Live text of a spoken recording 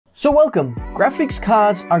So welcome! Graphics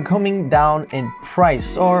cards are coming down in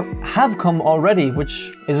price, or have come already,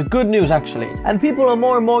 which is good news actually. And people are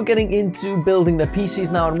more and more getting into building their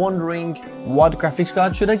PCs now and wondering, what graphics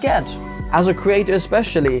card should I get? As a creator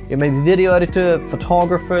especially, you may be video editor,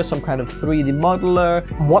 photographer, some kind of 3D modeler.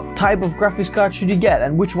 What type of graphics card should you get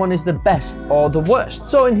and which one is the best or the worst?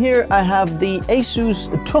 So in here I have the Asus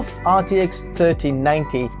TUF RTX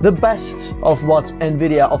 3090, the best of what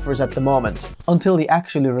Nvidia offers at the moment. Until they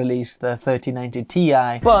actually release the 3090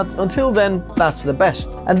 Ti, but until then, that's the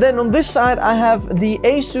best. And then on this side I have the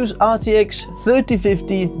Asus RTX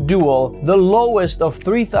 3050 Dual, the lowest of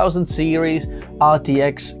 3000 series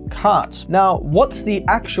RTX cards. Now, what's the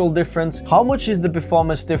actual difference? How much is the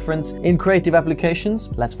performance difference in creative applications?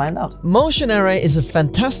 Let's find out. Motion Array is a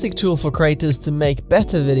fantastic tool for creators to make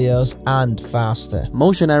better videos and faster.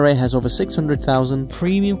 Motion Array has over 600,000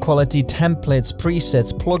 premium quality templates,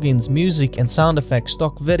 presets, plugins, music and sound effects,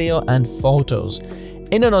 stock video and photos.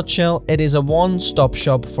 In a nutshell, it is a one-stop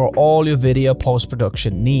shop for all your video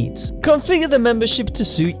post-production needs. Configure the membership to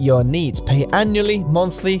suit your needs. Pay annually,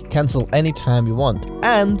 monthly, cancel anytime you want,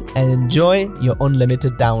 and enjoy your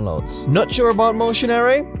unlimited downloads. Not sure about Motion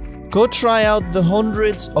Array? Go try out the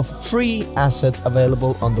hundreds of free assets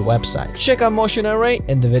available on the website. Check out Motion Array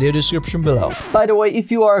in the video description below. By the way, if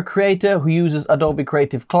you are a creator who uses Adobe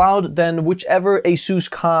Creative Cloud, then whichever Asus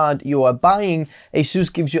card you are buying, Asus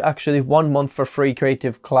gives you actually 1 month for free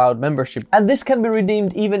Creative Cloud membership. And this can be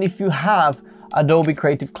redeemed even if you have Adobe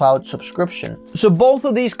Creative Cloud subscription. So both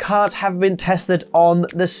of these cards have been tested on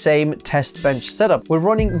the same Testbench setup. We're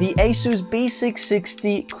running the Asus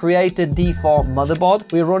B660 Creator D4 motherboard.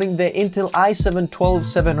 We're running the Intel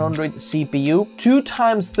i7-12700 CPU,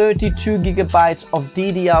 2x 32 GB of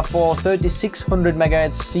DDR4 3600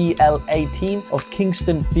 MHz CL18 of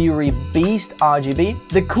Kingston Fury Beast RGB.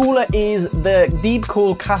 The cooler is the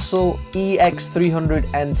Deepcool Castle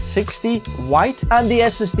EX360 white, and the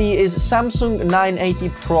SSD is Samsung 980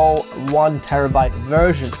 Pro 1TB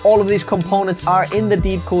version. All of these components are in the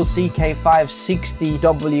Deepcool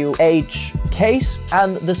CK560WH case,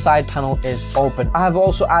 and the side panel is open. I have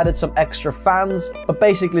also added some extra fans, but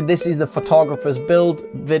basically this is the photographer's build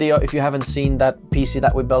video. If you haven't seen that PC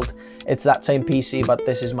that we built, it's that same PC, but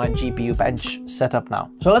this is my GPU bench setup now.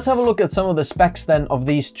 So let's have a look at some of the specs then of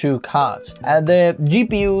these two cards. The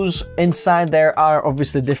GPUs inside there are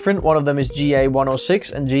obviously different. One of them is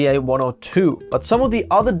GA106 and GA102. But some of the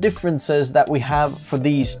other differences that we have for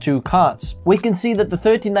these two cards, we can see that the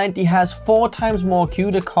 3090 has 4 times more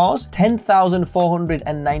CUDA cores,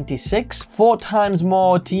 10,496, 4 times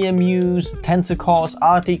more TMUs, tensor cores,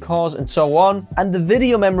 RT cores, and so on. And the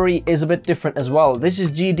video memory is a bit different as well. This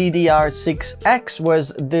is GDDR6X,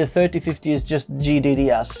 whereas the 3050 is just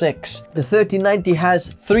GDDR6. The 3090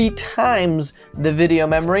 has 3 times the video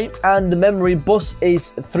memory, and the memory bus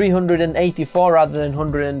is 384 rather than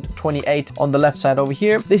 128 on the left side over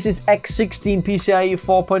here. This is X16 PCIe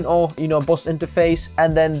 4.0, bus interface,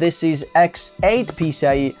 and then this is X8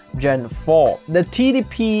 PCIe Gen 4. The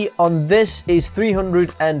TDP on this is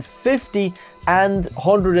 350 and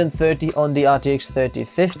 130 on the RTX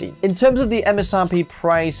 3050. In terms of the MSRP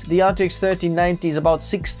price, the RTX 3090 is about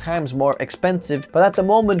 6 times more expensive, but at the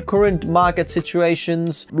moment, current market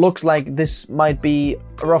situations looks like this might be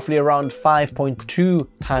roughly around 5.2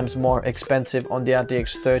 times more expensive on the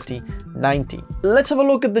RTX 3090. Let's have a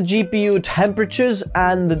look at the GPU temperatures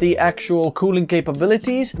and the actual cooling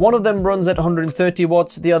capabilities. One of them runs at 130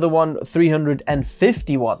 watts, the other one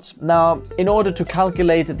 350 watts. Now, in order to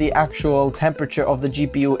calculate the actual temperature of the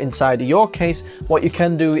GPU inside your case, what you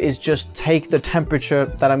can do is just take the temperature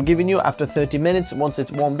that I'm giving you after 30 minutes once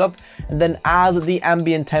it's warmed up, and then add the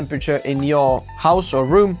ambient temperature in your house or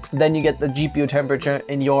room. Then you get the GPU temperature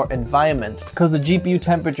in your environment, because the GPU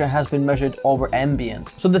temperature has been measured over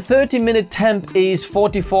ambient. So the 30-minute temp is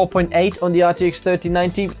 44.8 on the RTX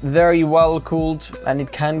 3090, very well cooled, and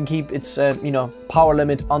it can keep its power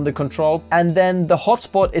limit under control. And then the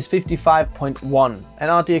hotspot is 55.1,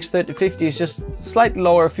 and RTX 3050 is just slightly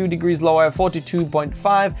lower, a few degrees lower,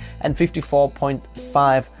 42.5 and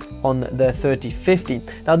 54.5 on the 3050.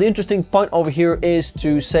 Now the interesting point over here is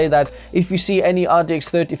to say that if you see any RTX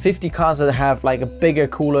 3050 cards that have like a bigger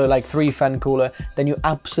cooler, like 3-fan cooler, then you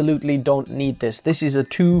absolutely don't need this. This is a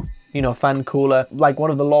 2 fan cooler, like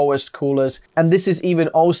one of the lowest coolers. And this is even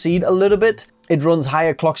OC'd a little bit. It runs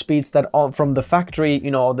higher clock speeds than from the factory,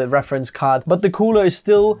 the reference card, but the cooler is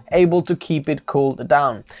still able to keep it cooled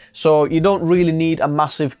down. So you don't really need a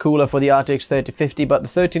massive cooler for the RTX 3050, but the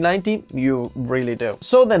 3090, you really do.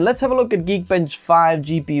 So then let's have a look at Geekbench 5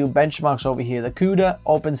 GPU benchmarks over here, the CUDA,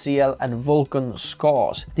 OpenCL, and Vulkan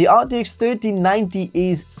scores. The RTX 3090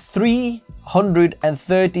 is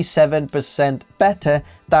 337% better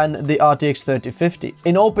than the RTX 3050.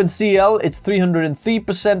 In OpenCL, it's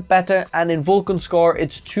 303% better, and in Vulkan score,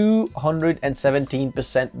 it's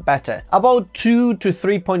 217% better. About 2 to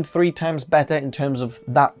 3.3 times better in terms of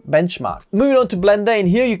that benchmark. Moving on to Blender, in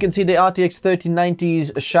here you can see the RTX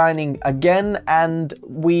 3090s shining again, and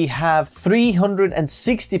we have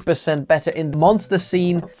 360% better in the monster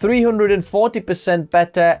scene, 340%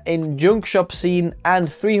 better in junk shop scene, and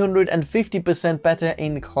 350% better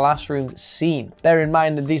in classroom scene. Bear in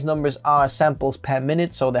mind that these numbers are samples per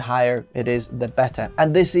minute, so the higher it is, the better.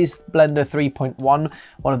 And this is Blender 3.1,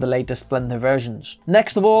 one of the latest Blender versions.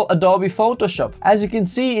 Next of all, Adobe Photoshop. As you can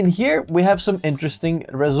see in here, we have some interesting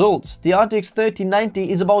results. The RTX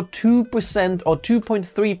 3090 is about 2% or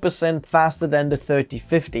 2.3% faster than the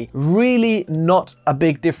 3050. Really not a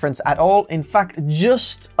big difference at all. In fact,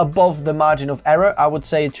 just above the margin of error. I would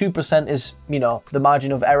say 2% is, the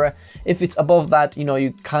margin of error. If it's above that,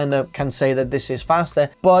 you kind of can say that this is faster.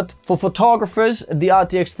 But for photographers, the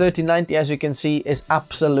RTX 3090, as you can see, is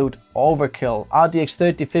absolute overkill. RTX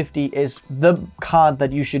 3050 is the card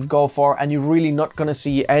that you should go for, and you're really not going to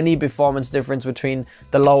see any performance difference between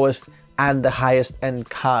the lowest and the highest end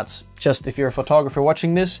cards. Just if you're a photographer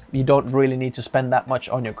watching this, you don't really need to spend that much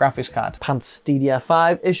on your graphics card. Pants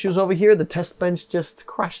DDR5 issues over here. The test bench just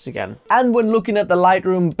crashed again. And when looking at the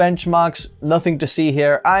Lightroom benchmarks, nothing to see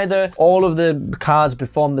here either. All of the cards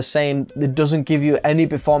perform the same. It doesn't give you any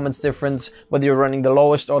performance difference whether you're running the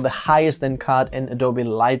lowest or the highest end card in Adobe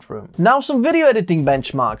Lightroom. Now some video editing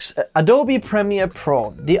benchmarks. Adobe Premiere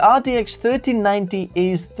Pro. The RTX 3090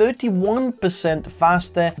 is 31%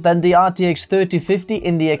 faster than the RTX 3050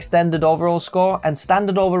 in the extended overall score, and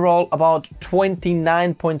standard overall about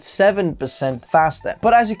 29.7% faster.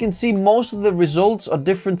 But as you can see, most of the results or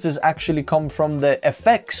differences actually come from the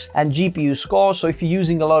effects and GPU score. So if you're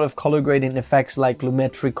using a lot of color grading effects like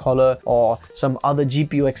Lumetri color or some other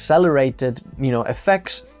GPU accelerated,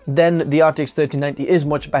 effects, then the RTX 3090 is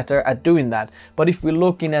much better at doing that. But if we're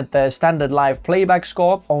looking at the standard live playback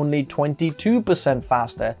score, only 22%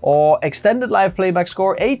 faster, or extended live playback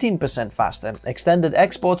score 18% faster, extended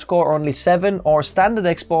export score only 7%, or standard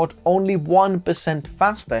export only 1%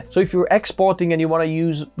 faster. So if you're exporting and you want to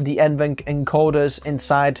use the NVENC encoders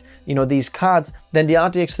inside, these cards, then the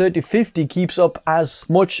RTX 3050 keeps up as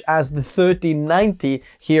much as the 3090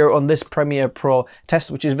 here on this Premiere Pro test,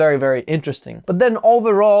 which is very, very interesting. But then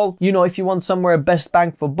overall, if you want somewhere best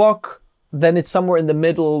bang for buck, then it's somewhere in the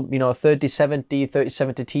middle, 3070,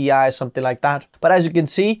 3070 Ti, something like that. But as you can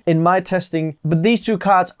see in my testing, but these two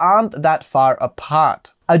cards aren't that far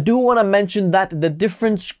apart. I do want to mention that the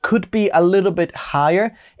difference could be a little bit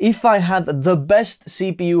higher if I had the best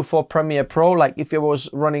CPU for Premiere Pro, like if it was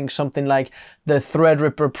running something like the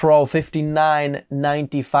Threadripper Pro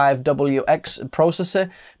 5995WX processor,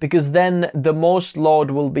 because then the most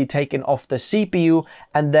load will be taken off the CPU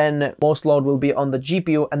and then most load will be on the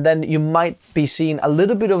GPU, and then you might be seeing a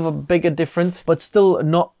little bit of a bigger difference, but still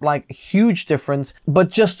not like a huge difference. But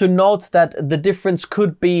just to note that the difference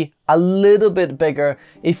could be a little bit bigger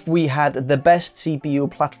if we had the best CPU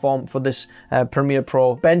platform for this Premiere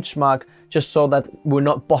Pro benchmark, just so that we're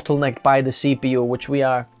not bottlenecked by the CPU, which we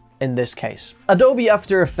are in this case. Adobe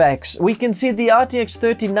After Effects, we can see the RTX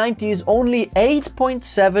 3090 is only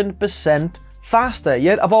 8.7% faster,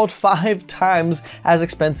 yet about 5 times as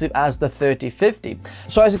expensive as the 3050.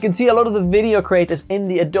 So as you can see, a lot of the video creators in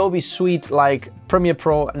the Adobe suite like Premiere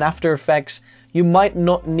Pro and After Effects, you might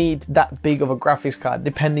not need that big of a graphics card,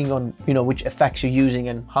 depending on, which effects you're using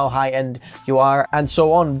and how high-end you are and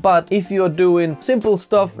so on. But if you're doing simple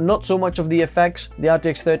stuff, not so much of the effects, the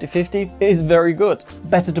RTX 3050 is very good.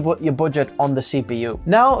 Better to put your budget on the CPU.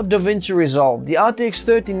 Now, Davinci Resolve. The RTX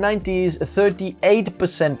 3090 is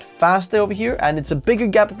 38% faster over here, and it's a bigger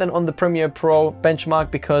gap than on the Premiere Pro benchmark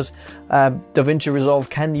because Davinci Resolve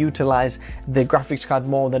can utilize the graphics card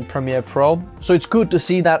more than Premiere Pro. So it's good to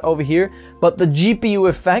see that over here. But the GPU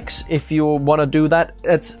effects, if you want to do that,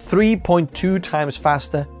 it's 3.2 times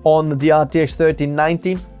faster on the RTX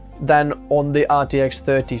 3090 than on the RTX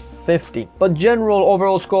 3050. But general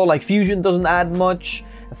overall score, like Fusion doesn't add much.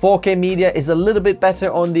 4K media is a little bit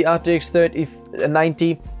better on the RTX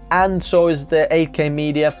 3090, and so is the 8K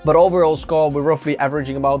media. But overall score, we're roughly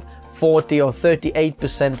averaging about 40 or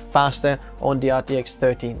 38% faster on the RTX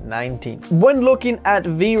 3090. When looking at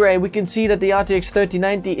V-Ray, we can see that the RTX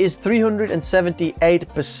 3090 is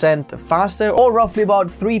 378% faster, or roughly about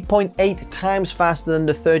 3.8 times faster than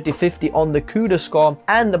the 3050 on the CUDA score,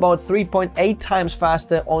 and about 3.8 times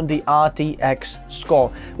faster on the RTX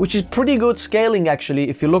score, which is pretty good scaling actually.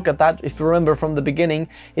 If you look at that, if you remember from the beginning,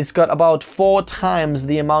 it's got about 4 times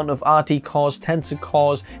the amount of RT cores, Tensor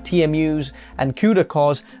cores, TMUs, and CUDA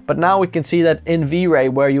cores, but now we can see that in V-Ray,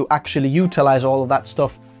 where you actually utilize all of that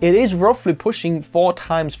stuff, it is roughly pushing 4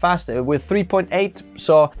 times faster with 3.8,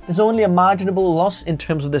 so there's only a marginal loss in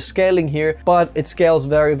terms of the scaling here, but it scales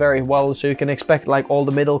very, very well, so you can expect like all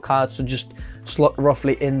the middle cards to just slot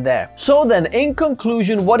roughly in there. So then, in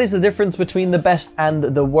conclusion, what is the difference between the best and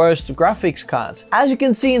the worst graphics cards? As you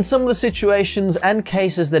can see in some of the situations and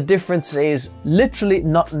cases, the difference is literally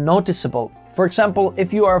not noticeable. For example,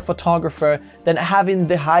 if you are a photographer, then having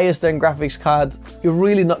the highest end graphics card, you're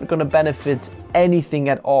really not going to benefit anything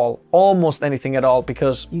at all, almost anything at all,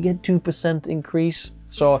 because you get 2% increase.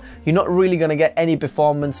 So you're not really going to get any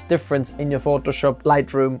performance difference in your Photoshop,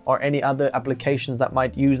 Lightroom, or any other applications that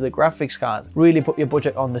might use the graphics card. Really put your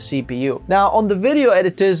budget on the CPU. Now on the video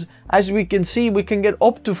editors, as we can see, we can get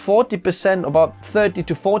up to 40%, about 30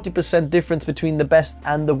 to 40% difference between the best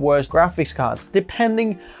and the worst graphics cards,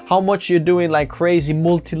 depending how much you're doing like crazy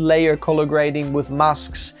multi-layer color grading with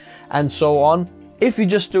masks and so on. If you're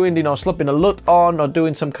just doing, you know, slapping a LUT on or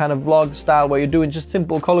doing some kind of vlog style where you're doing just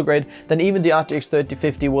simple color grade, then even the RTX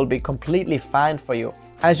 3050 will be completely fine for you.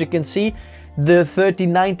 As you can see, the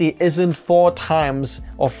 3090 isn't 4 times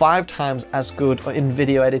or 5 times as good in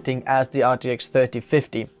video editing as the RTX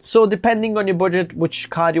 3050. So depending on your budget, which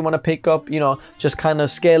card you want to pick up, you know, just kind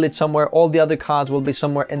of scale it somewhere. All the other cards will be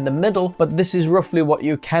somewhere in the middle, but this is roughly what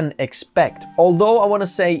you can expect. Although I want to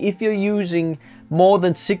say, if you're using more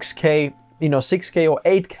than 6K, you know, 6K or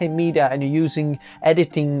 8K media, and you're using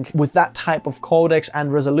editing with that type of codecs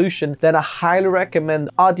and resolution, then I highly recommend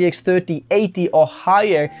RTX 3080 or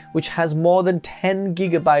higher, which has more than 10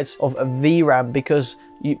 gigabytes of VRAM, because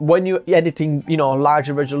when you're editing, you know,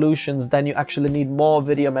 larger resolutions, then you actually need more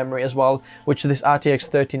video memory as well, which this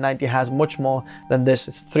RTX 3090 has much more than this.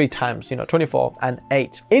 It's 3 times, you know, 24 and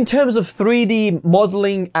 8. In terms of 3D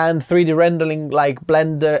modeling and 3D rendering like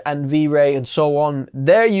Blender and V-Ray and so on,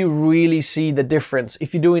 there you really see the difference.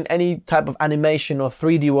 If you're doing any type of animation or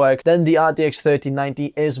 3D work, then the RTX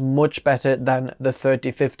 3090 is much better than the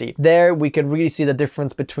 3050. There we can really see the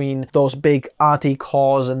difference between those big RT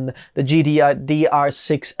cores and the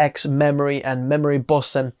GDDR6X memory and memory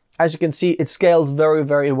bus, and as you can see, it scales very,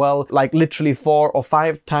 very well, like literally 4 or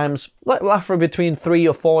 5 times, roughly between 3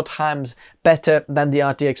 or 4 times better than the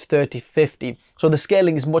RTX 3050. So the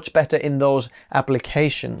scaling is much better in those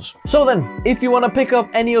applications. So then, if you want to pick up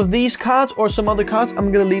any of these cards or some other cards,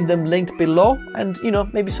 I'm going to leave them linked below, and you know,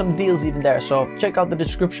 maybe some deals even there. So check out the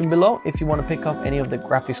description below if you want to pick up any of the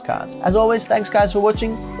graphics cards. As always, thanks guys for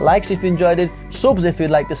watching. Likes if you enjoyed it, subs if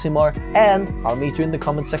you'd like to see more, and I'll meet you in the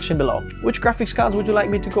comment section below. Which graphics cards would you like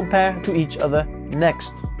me to compare to each other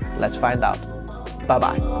next? Let's find out. Bye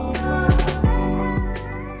bye.